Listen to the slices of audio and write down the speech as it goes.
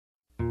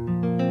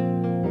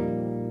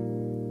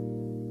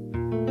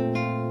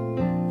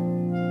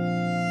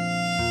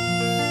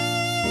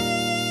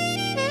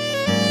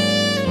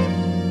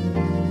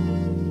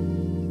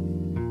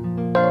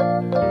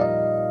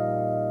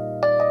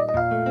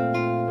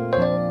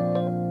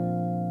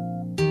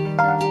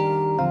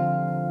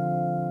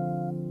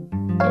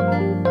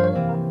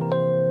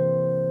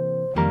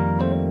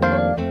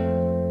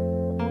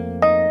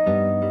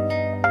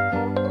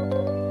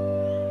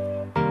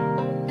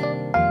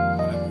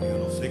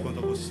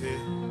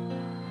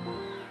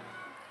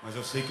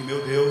eu sei que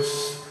meu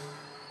Deus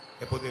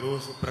é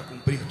poderoso para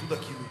cumprir tudo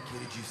aquilo que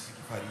Ele disse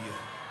que faria.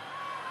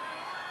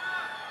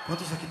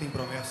 Quantos aqui têm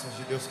promessas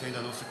de Deus que ainda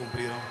não se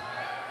cumpriram?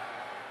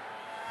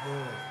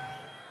 Oh,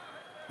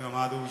 meu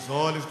amado, os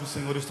olhos do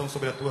Senhor estão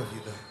sobre a tua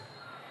vida.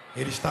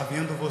 Ele está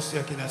vendo você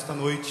aqui nesta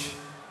noite.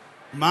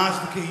 Mais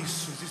do que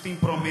isso, existem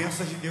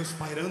promessas de Deus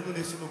pairando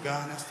nesse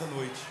lugar nesta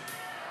noite,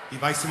 e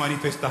vai se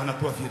manifestar na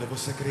tua vida.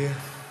 Você crê?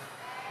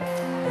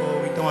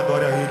 Oh, então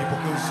adore a Ele,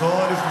 porque os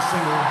olhos do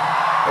Senhor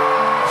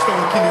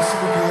estão aqui nesse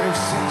lugar. Eu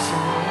sei,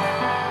 Senhor.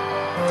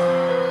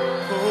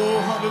 Oh,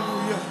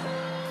 aleluia.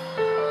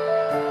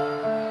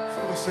 Se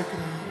você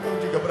crê, então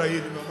diga para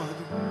Ele, meu amado.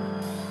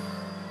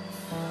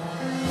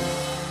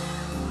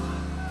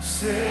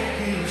 Sei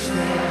que os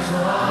teus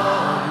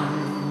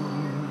olhos,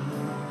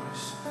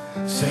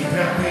 sempre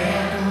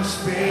atentos,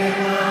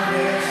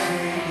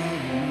 permanecem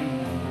em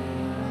mim.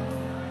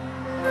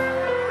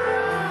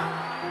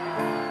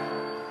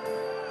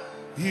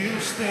 E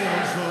os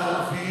teus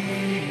ouvidos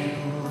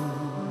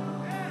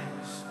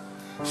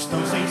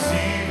estão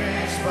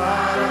sensíveis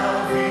para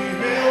ouvir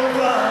meu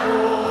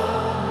clamor.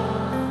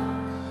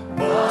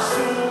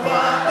 Posso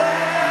até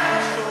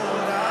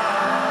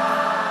chorar,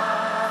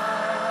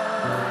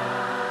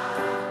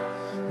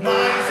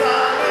 mas a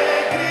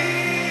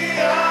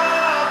alegria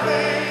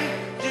vem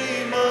de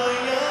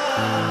manhã.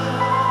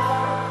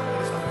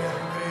 Ele está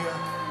perto, creia.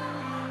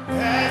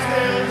 És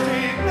Deus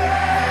de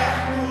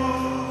perto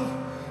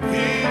e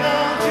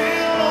não de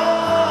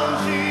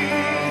longe.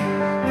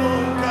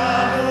 Nunca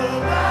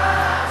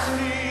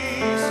mudastes,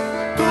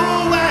 tu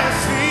és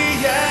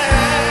fiel.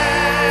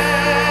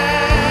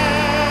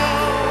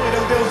 Ele é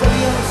o Deus da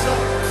aliança,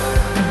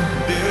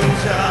 Deus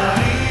de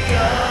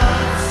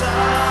aliança,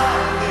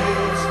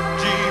 Deus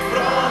de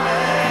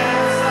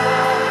promessas,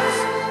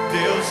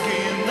 Deus que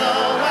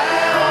não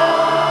é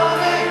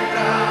homem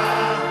pra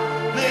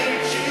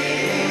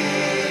mentir.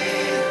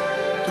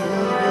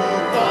 Tudo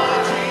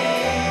pode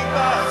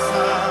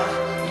passar,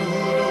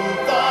 tudo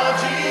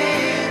pode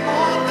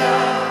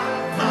mudar,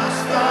 mas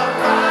tua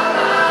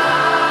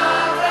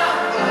palavra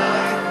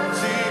vai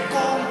se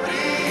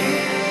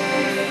cumprir.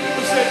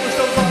 Eu sei que os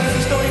teus olhos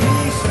estão em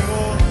mim,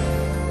 Senhor.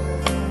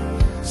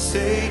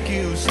 Sei que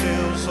os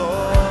teus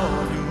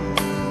olhos,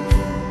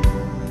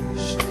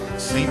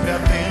 sempre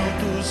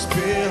atentos,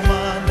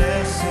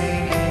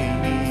 permanecem em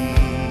mim.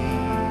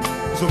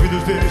 Os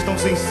ouvidos deles estão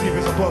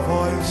sensíveis à tua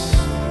voz.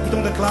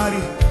 Então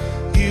declare.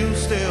 E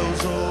os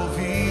teus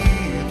ouvidos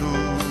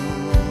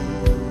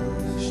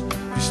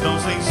estão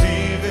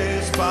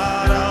sensíveis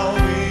para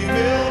ouvir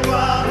meu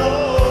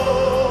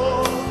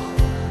clamor.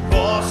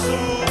 Posso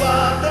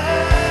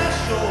até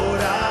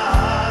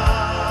chorar,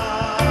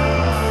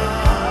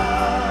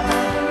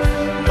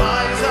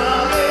 mas a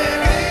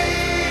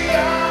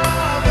alegria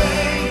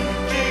vem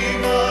de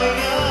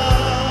manhã.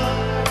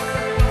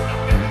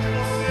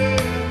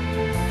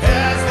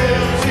 És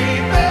Deus de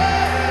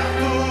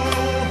perto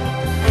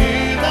e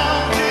não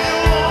de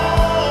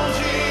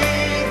longe.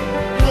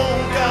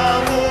 Nunca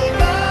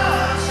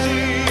mudastes,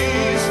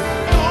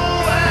 tu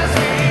és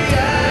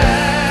fiel.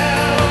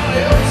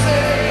 Eu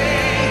sei,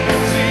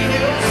 sim,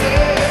 eu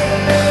sei.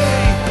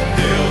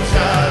 Deus de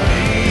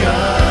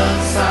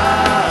aliança,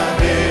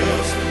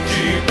 Deus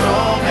de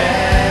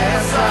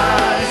promessas,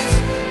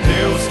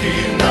 Deus que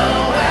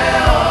não é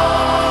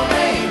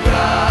homem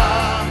pra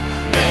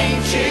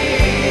mentir.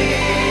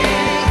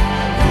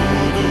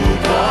 Tudo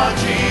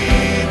pode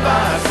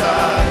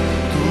passar,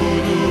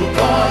 tudo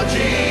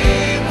pode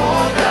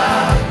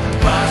mudar,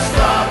 mas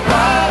tua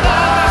palavra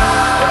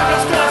abre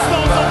as tuas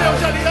mãos ao Deus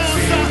de aliança.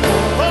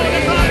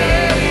 Olha para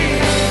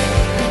Ele.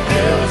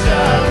 Deus de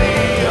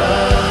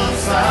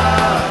aliança,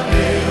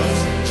 Deus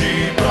de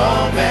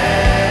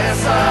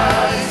promessas,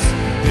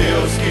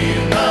 Deus que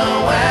não